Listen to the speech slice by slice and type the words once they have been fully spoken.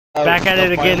Back at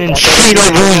it again in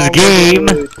Shinobu's game.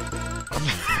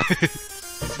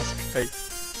 Hey.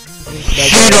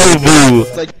 Shinobu!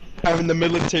 It's like having the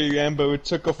military, Rambo. It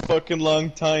took a fucking long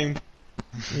time.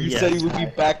 You said he would be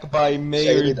back by May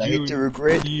or June. I hate to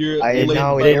regret. Year I am late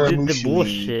now They Air did the Mushi.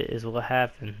 bullshit is what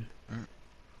happened.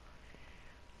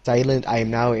 Silent, I am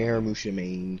now Air Mushu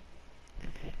main.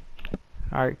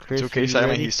 Alright, Chris. It's okay, you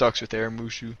Silent. ready? He sucks with Air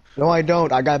Mushu. No, I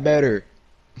don't. I got better.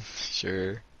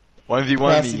 Sure. 1v1 me.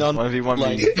 Passing on 1v1 me.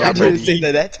 like- I I'm didn't ready.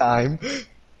 say that time.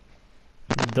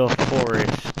 The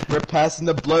forest. We're passing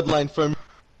the bloodline from.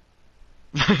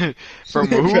 From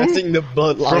who? Pressing the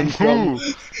bloodline From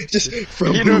from. Just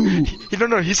from You who? know, you don't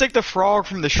know. He's like the frog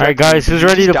from the Shrek. Alright, guys, who's movie.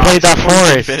 ready He to play dies that before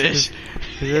he forest? finish.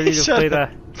 Who's ready to Shut play up.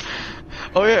 that?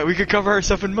 Oh yeah, we could cover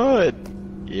ourselves in mud.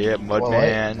 Yeah, mud Well,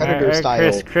 man. Predator Alright,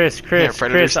 style. Chris, Yeah,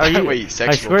 Predator are you? style. Wait, I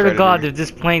sexual swear to predator. God, if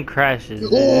this plane crashes,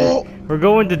 Oh! we're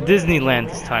going to Disneyland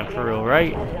this time for real,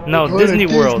 right? No, We're going to Disney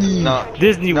World. Disney. No,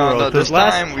 Disney no, World. no. 'cause This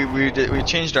last time we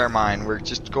changed our mind. We're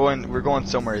going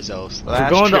somewhere else. Last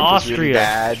going to trip was really Austria.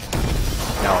 bad.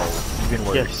 No, even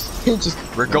worse. Just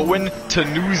We're going to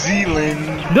New Zealand.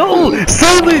 No,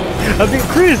 Silent! I mean,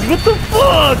 Chris, what the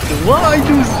fuck? Why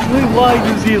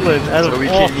New Zealand? Out So of we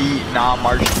all- can eat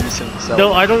non-marchers himself.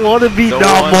 No, I don't want to be The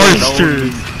non one and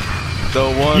monsters. The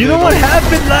one. You know and what only.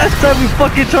 happened last time we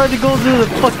fucking tried to go to the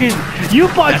fucking... You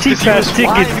bought That's cheap 'cause he was ass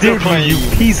tickets, flying the didn't you, you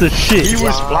plane. piece of shit? He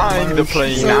was flying the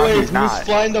plane. So Now wait, he's who's not.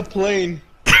 flying the plane?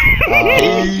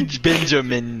 Paige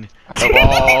Benjamin, of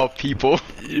all people.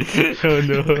 Oh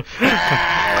no.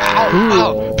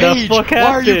 Ow, the Paige, fuck why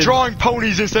are you happened? drawing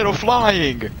ponies instead of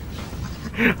flying?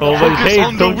 Oh my Focus Paige,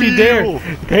 on the don't you dare! wheel.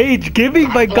 Paige, give me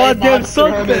my goddamn Monster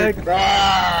son Hermit. back!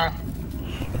 Ah!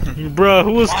 Bruh,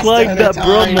 who was Monster flying that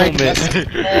Hermit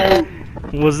bruh time.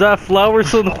 moment? Was that Flower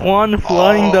Son Juan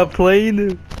flying that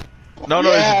plane? No,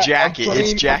 Yeah, it's Jacket. I'm It's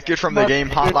playing- Jacket from the game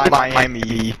Hotline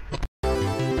Miami.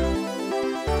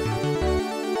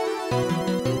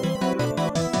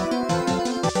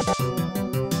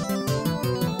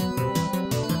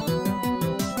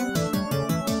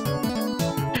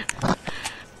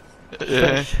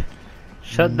 Yeah.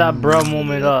 Shut that bruh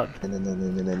moment up.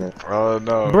 No. Oh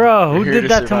no. Bruh, who We're here did to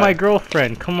that to my survive.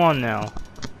 girlfriend? Come on now.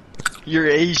 You're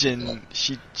Asian.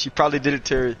 She probably did it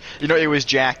to her. You know, it was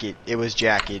Jacket. It was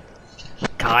Jacket.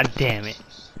 God damn it.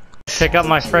 Check out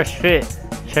my fresh fit.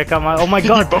 Check out my... Oh my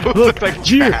god, both look! look like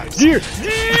deer! traps. Deer!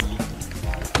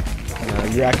 No,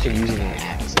 you're actually using an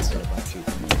axe instead of actually.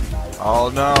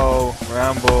 Oh no,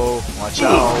 Rambo, watch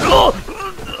out.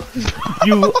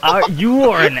 You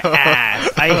are an ass.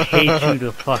 I hate you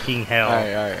to fucking hell.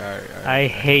 Alright. I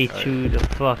hate you to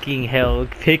fucking hell.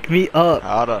 Pick me up.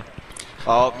 Hold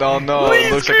Oh no, Please,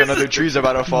 it looks like Chris. another tree's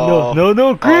about to fall.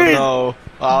 No, Chris! Oh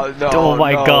no. Oh no. Oh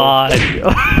my no. god.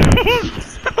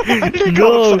 Why'd it go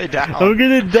No, upside down? I'm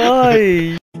gonna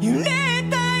die.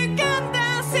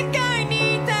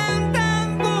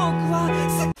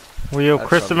 Well, yo, That's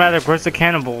Chris the something. Medic, where's the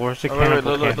cannibal? Where's the Oh, wait,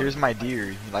 cannibal? look, here's my deer.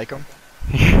 You like him?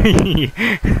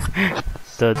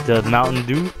 the Mountain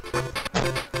Dew?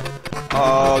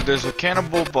 Oh, there's a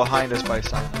cannibal behind us by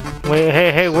Silent. Wait,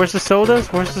 hey, where's the sodas?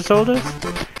 Where's the sodas?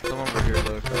 Come over here,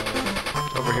 look.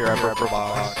 Over here, I purple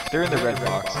box. They're in the red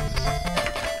boxes.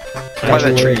 By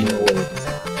that tree.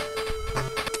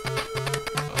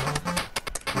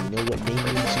 You know what, maybe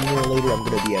sooner or later I'm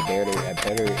gonna be a better.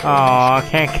 Oh, I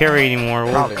can't carry anymore.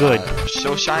 We're Probably good. not.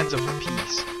 Show signs of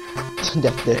peace.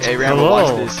 That's Hey, Rambo, Hello.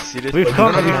 watch this. See this? We've No,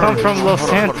 come, no, no, we no, come no, from no, Los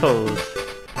hold on, hold on.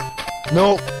 Santos.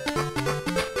 no.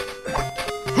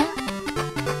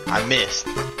 I missed.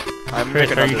 I'm Chris,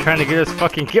 making are you trying to get us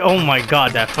fucking Oh my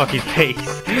god, that fucking face.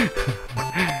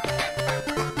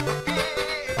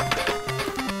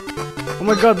 Oh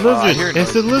my god, I hear lizard!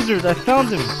 It's a lizard, I found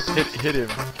him! hit him?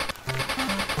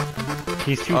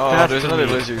 He's too Oh, fast there's for another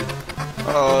me. lizard.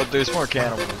 Oh, there's more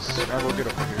cannibals. I'll go get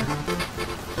over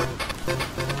here.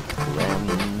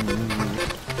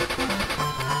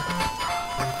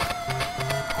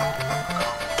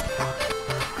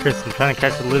 Chris, I'm trying to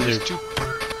catch a lizard.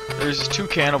 There's two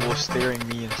cannibals staring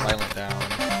me and Silent down.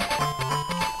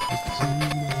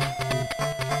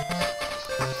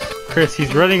 Chris,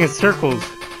 he's running in circles.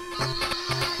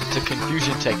 It's a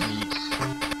confusion technique.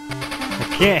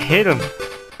 I can't hit him.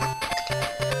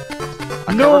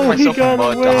 I No, covered he myself in got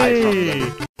mud to hide from away!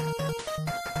 them.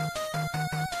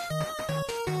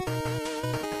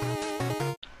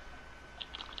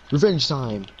 Revenge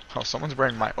time. Oh, someone's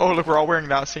wearing my. Oh, look, we're all wearing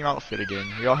that same outfit again.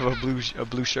 We all have a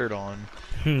blue shirt on.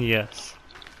 Yes.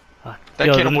 That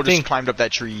Yo, cannibal them just thing- climbed up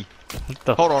that tree. What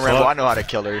the Hold on, Rambo. fuck? I know how to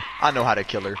kill her. I know how to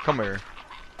kill her. Come here.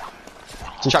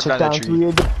 Just Chop took down down the tree. 3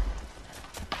 of them.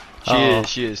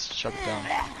 She is. Shut it down.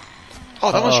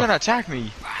 Oh, that one's trying to attack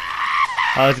me.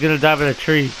 I was gonna dive in a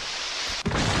tree.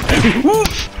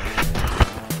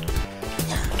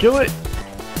 Kill it!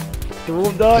 It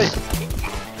won't die.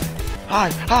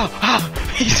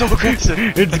 He's so aggressive.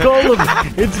 It's Golem!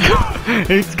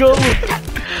 It's Golem!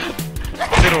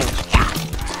 Hit him.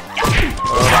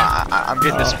 I'm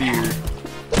getting the spear.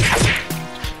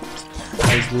 I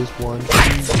just want to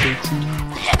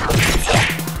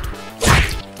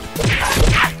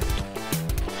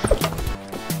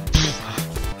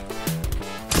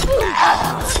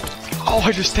Oh,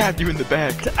 I just stabbed you in the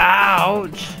back.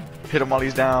 Ouch! Hit him while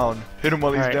he's down. Hit him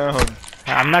while he's down.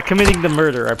 I'm not committing the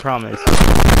murder, I promise. There's one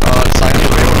of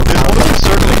them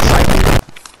circling silently.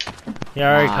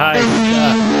 Yeah, alright, guys.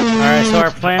 Alright, so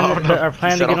our plan, Oh, no. our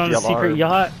plan to Set get off on the the secret alarm.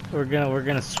 yacht, we're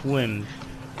gonna swim.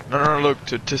 No, look,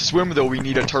 to swim though we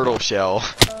need a turtle shell.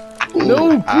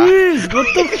 No, please! What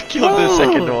the fuck? Killed the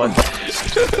second one.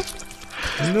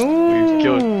 No! We've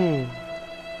killed-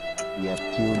 We have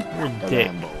killed You're a the dick.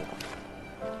 Rambo.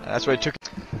 That's why I took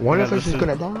One of Yeah, us is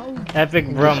listen. gonna die. Epic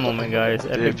brum moment, guys.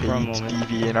 the Epic brum page moment.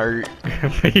 DV and our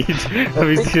Page. Let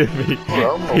me see the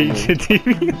Brum page. moment.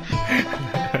 TV.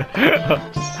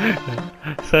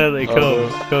 Silently, go.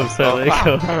 Go, silently,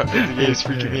 go. The game's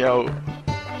freaking me out.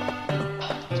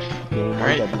 Game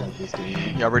Alright. gotta be like this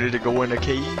game. Y'all ready to go in a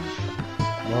cave?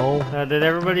 No. Did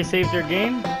everybody save their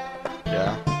game?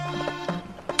 Yeah.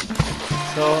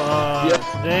 So,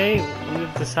 today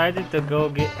we've decided to go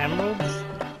get emeralds.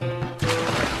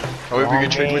 Oh, we can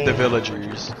trade with the man.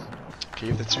 villagers.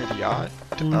 Cave that's near the yacht.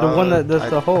 The one that's I-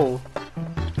 the hole.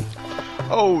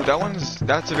 Oh,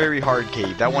 that's a very hard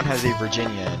cave. That one has a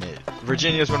Virginia in it.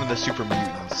 Virginia is one of the super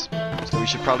mutants, so we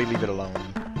should probably leave it alone.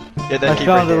 Yeah, that I cave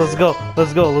found right it. Let's there. go.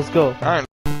 Let's go. Let's go. All right.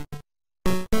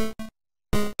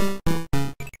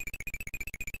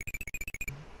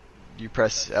 You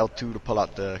press L2 to pull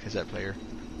out the cassette player.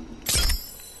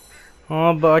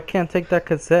 Oh, but I can't take that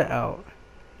cassette out.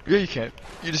 Yeah, you can.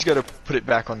 You just gotta put it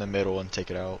back on the middle and take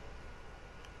it out.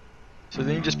 So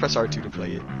then you just press R2 to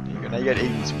play it. Now you got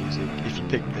 80s music. If you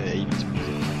pick the 80s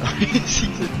music, you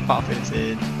see it pop in its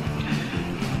head.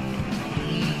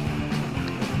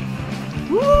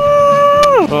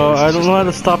 Oh, I don't know how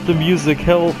to stop the music.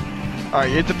 Help! Alright,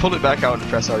 you have to pull it back out and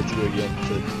press R2 again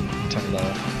to turn it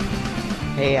off.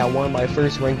 Hey, I won my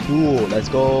first ranked duel. Let's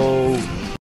go.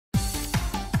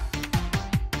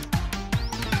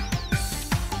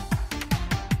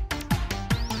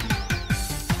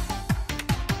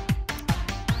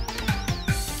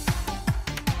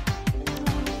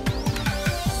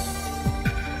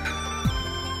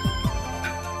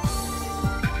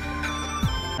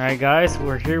 Alright, guys,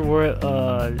 we're here with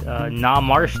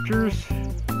Non-Marsters.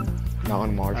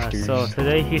 Non-marsters. So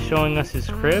today he's showing us his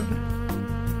crib.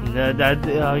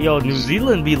 Yo, New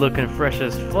Zealand be looking fresh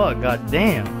as fuck. God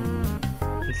damn.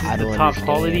 This is I the don't top understand.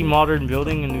 quality modern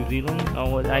building in New Zealand.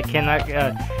 Oh, I cannot.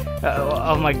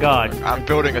 Oh my god. I'm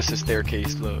building us a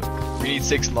staircase, look. We need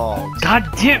 6 logs. God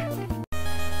damn.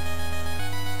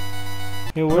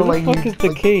 Yo, where No, the like, fuck you- is the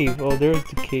like- cave? Oh, there's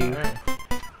the cave.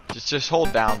 Just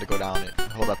hold down to go down it.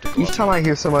 Hold up to go Each up. time I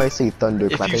hear somebody say thunder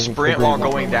If clapping, you sprint the while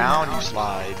brain going down, you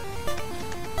slide.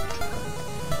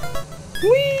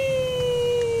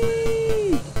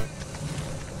 Whee!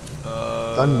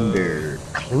 thunder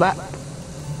clap.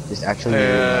 It's actually.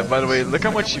 By the way, look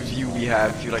how much view we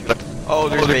have. If you like, oh,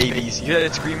 there's babies. You hear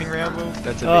that screaming Rambo?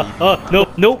 That's a baby.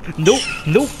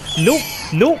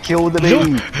 Nope. Kill the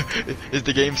baby. Is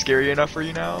the game scary enough for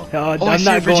you now? Oh, I I'm see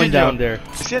not a going Virginia. down there.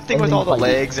 See that thing with all the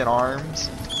legs and arms?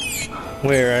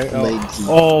 Where? Legs.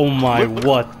 Oh my, Look,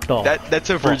 what the? That's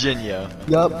a Virginia.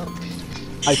 Yup.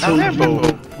 I Now, told Rambo,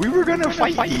 you. we were gonna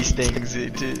fight these things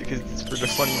because it's for the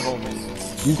funny moment.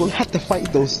 You're gonna have to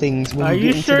fight those things when Are you you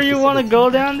get into sure the you want to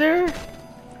facility. go down there?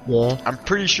 Yeah. I'm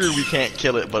pretty sure we can't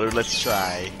kill it, but let's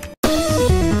try.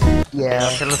 Yeah.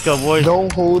 Okay, let's go, boys.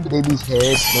 Don't hold the baby's head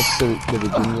next to the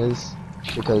Virginias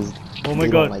because. Oh my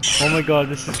they god. don't like- Oh my god,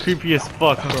 this is creepy as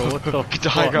fuck, bro. What the Get the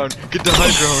high fuck? ground. Get the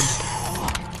high ground.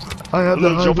 I have the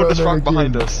Look, high jump on this ground, rock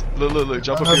behind Anakin. us. Look,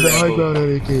 jump I up have here, the high Rambo.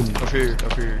 ground, Anakin. Up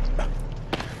here.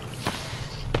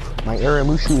 My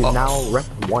Aramushu is Oh. now rep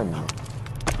 1.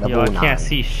 Yo, Level I 9. can't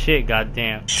see shit,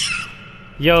 goddamn.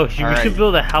 Yo, we should Alright.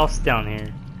 build a house down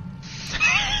here.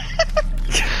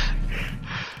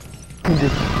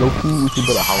 Just Loki, we should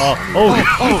build a house. Oh, down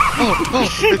oh,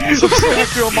 Subscribe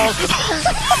to a monster.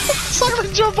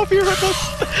 Silent, jump up here with us.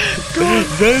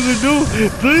 Silent, no,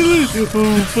 Silent.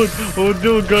 Oh fuck, oh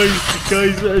no, guys,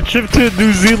 a trip to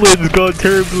New Zealand's gone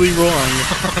terribly wrong.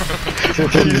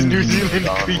 These New Zealand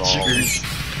creatures.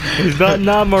 Is that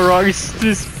not Mirage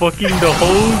just fucking the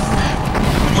hose?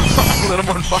 Let him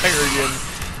on fire again.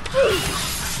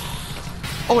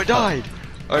 Oh, it died!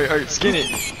 Alright, skin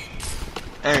it.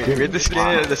 Alright, we have to skin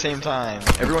it at the same time.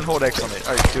 Everyone hold X on it.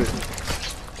 Alright, do it.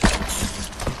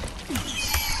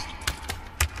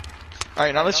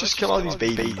 Alright, now let's just kill all these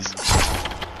babies.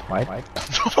 What?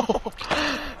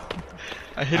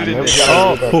 I hit it in the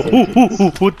head.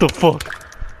 Oh, what the fuck?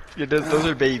 Yeah, those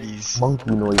are babies.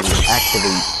 Monkey noise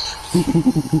activate.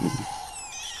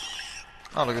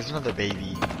 Oh, look, there's another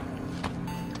baby.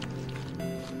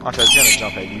 Watch out, it's gonna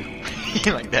jump at you.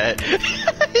 Like that.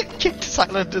 It kicked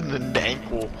Silent in the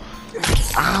ankle.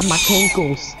 Ah, my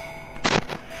ankles.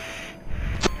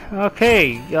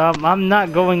 Okay, I'm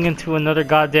not going into another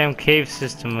goddamn cave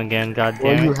system again, Well,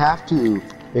 goddamn. you have to,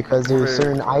 because there's Wait.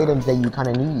 certain items that you kind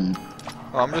of need,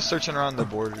 Oh, I'm just searching around the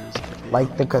borders.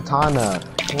 like the katana.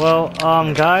 Well,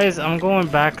 guys, I'm going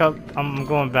back up. I'm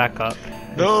going back up.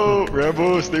 No,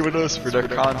 Rambo, stay with us for the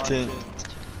content.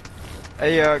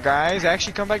 Hey, guys,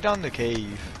 actually come back down the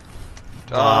cave.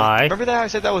 Why? Remember that I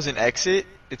said that was an exit?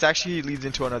 It actually leads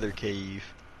into another cave.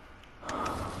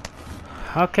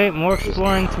 Okay, more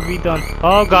exploring to be done.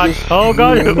 Oh god, oh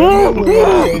god. I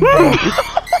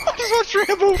just watched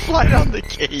Rambo fly down the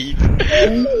cave.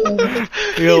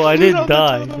 Yo, I He flew didn't down the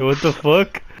die. tunnel. What the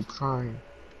fuck? I'm trying.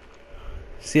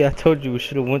 See, I told you we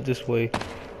should have went this way.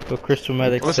 But Crystal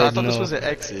Medic Listen, I said thought no. this was an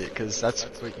exit, because that's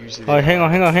what usually. Oh, hang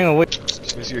on, wait.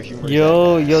 Just gives you a humor.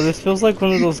 Yo, this feels like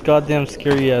one of those goddamn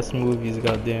scary ass movies,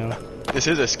 goddamn. This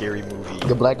is a scary movie.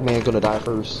 The black man gonna die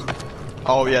first.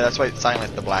 Oh yeah, that's why it's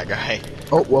Silent, the black guy.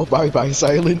 Oh, well, bye,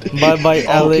 Silent. Bye,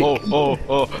 Alec.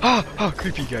 Oh,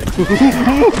 creepy guy.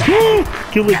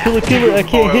 Kill it, I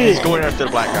can't Oh, hit he's it. going after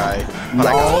the black guy. We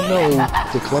all know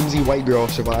the clumsy white girl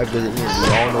survived the end. We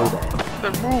all know that.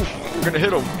 Then move. We're gonna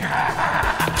hit him.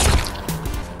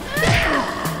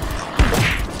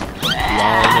 We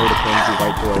all know the clumsy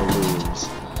white girl lives.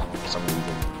 For some reason.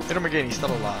 Hit him again. He's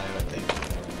still alive, I think.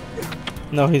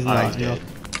 No, he's Ah, not. he's No. dead.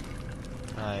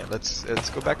 Alright, let's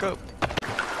go back up.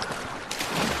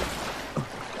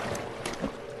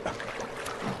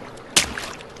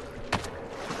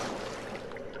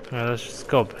 Alright, let's just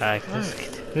go back.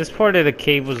 This part of the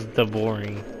cave was the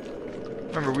boring.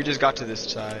 Remember, we just got to this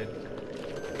side.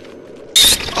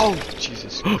 Oh,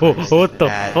 Jesus. Oh, what the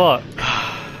Bad. fuck?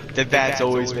 The bats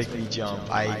always make me jump.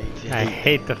 I I hate.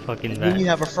 hate the fucking Then you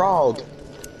bat. have a frog.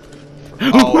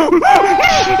 Oh.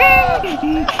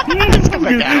 Let's go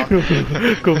back down.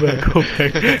 Go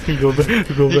back.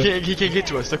 He can't get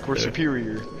to us. Look, we're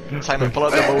superior. Simon, pull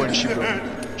out the bow and shoot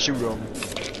him. Shoot him.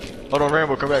 Hold on,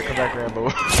 Rambo. Come back, Rambo.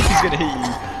 He's gonna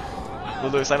hit you.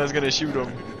 Look, Simon's gonna shoot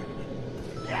him.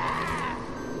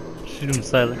 Shoot him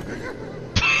silent.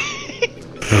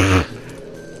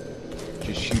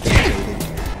 Just shoot him.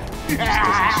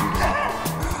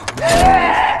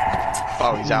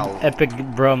 Oh, he's out. Epic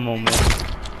bruh moment.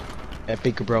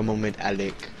 Epic bro moment,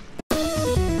 Alec.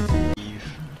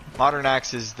 Modern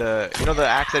axe is the, you know the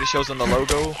axe that it shows on the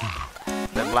logo?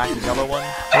 That black and yellow one?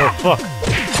 Oh fuck.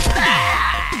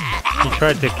 He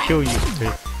tried to kill you.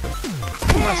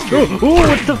 Oh,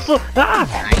 what the fuck? Ah!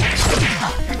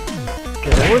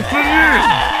 Get away from me!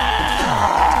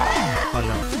 Oh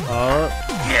no.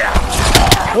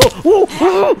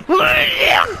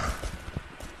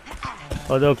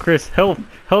 Oh no, Chris, help!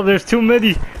 Help, there's too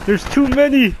many! There's too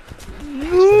many!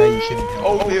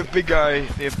 Oh, they have big guy.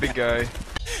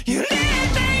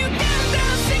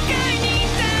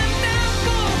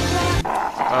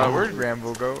 Where did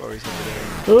Rambo go? Oh, he's over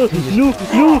there. No!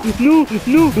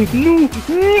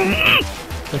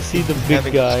 I see the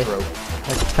big guy.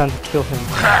 It's time to kill him.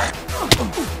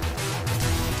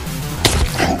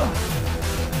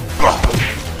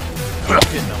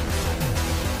 Hitting him.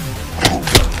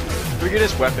 If we get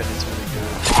his weapon, it's really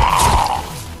good.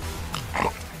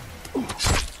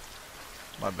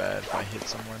 My bad if I hit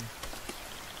someone.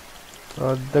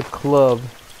 The club.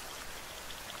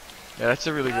 Yeah, that's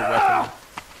a really good weapon.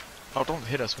 Oh, don't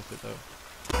hit us with it though.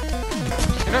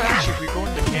 You know, actually, if we go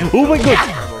into camp. Oh my god!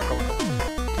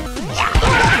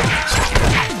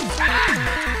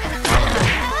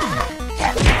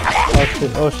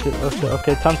 Oh shit.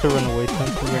 Okay, time to run away.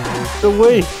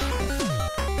 Away!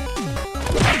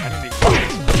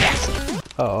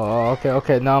 Oh,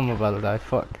 okay, now I'm about to die.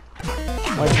 Fuck.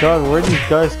 My god, where are these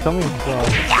guys coming from?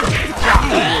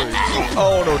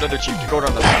 Oh no, another chief. Go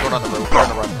down the road. Go on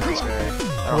the run from this guy.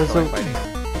 I don't feel like fighting him.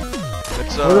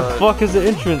 It's, Where the fuck is the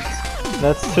entrance?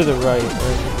 That's to the right.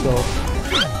 Alright,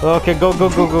 go. Okay, go.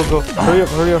 Hurry up.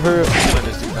 Killing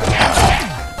this dude now.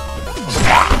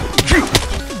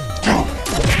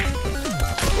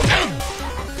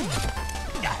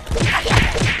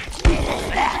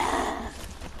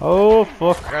 Oh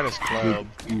fuck. I got his club.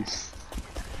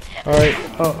 Alright.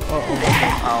 Oh.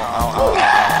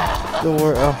 Ow. Don't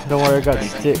worry. Oh, don't worry. I got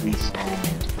sticks.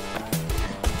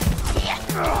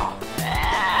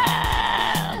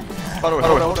 By the way,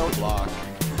 hold on. Block.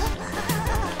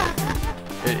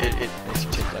 It makes you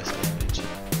take less damage.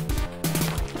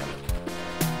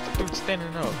 Dude,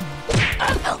 standing up.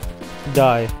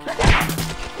 Die.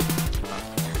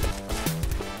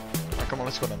 Alright, come on,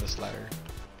 let's go down this ladder.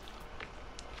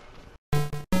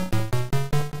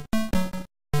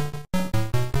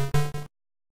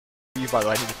 By the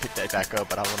way, I need to pick that back up,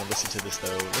 but I want to listen to this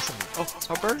though. Listen. Oh,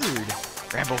 a bird!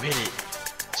 Rambo hit it.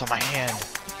 It's on my hand.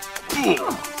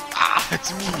 Ah,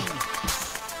 it's me.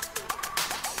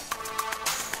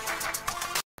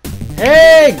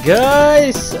 Hey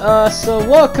guys! So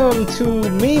welcome to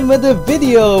Meme of the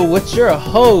Video with your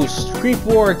host,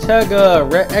 Creeper Ortega,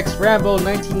 X Rambo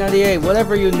 1998,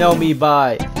 whatever you know me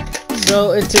by.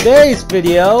 So in today's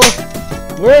video,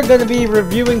 we're gonna be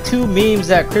reviewing two memes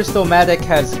that Crystalmatic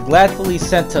has gladfully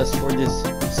sent us for this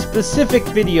specific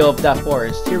video of that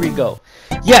forest. Here we go.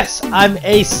 Yes, I'm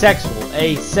asexual.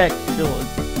 Asexual.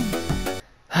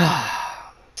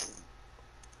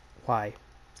 Why?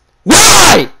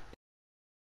 Why?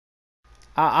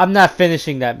 I'm not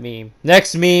finishing that meme.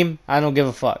 Next meme, I don't give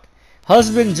a fuck.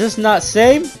 Husband just not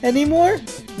same anymore?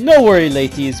 No worry,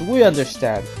 ladies, we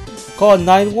understand. Call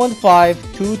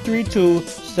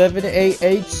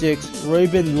 915-232-7886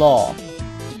 Raven Law.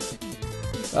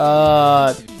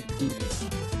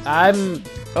 I'm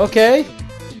okay.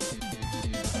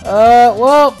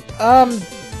 Well, I'm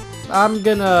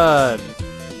gonna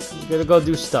go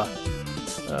do stuff.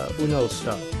 Uno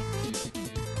stuff.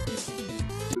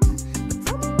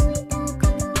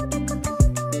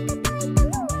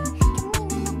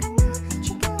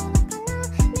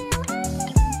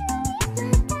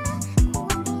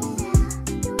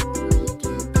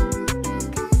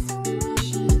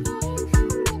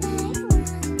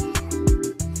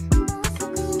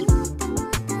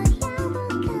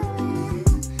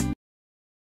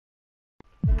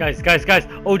 Guys,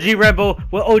 OG Rambo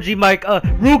with OG Mike,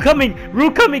 Rue coming,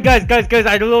 guys,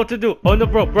 I don't know what to do. Oh no,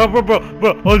 bro,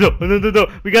 oh no,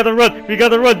 we gotta run,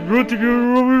 Rue to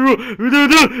Rue.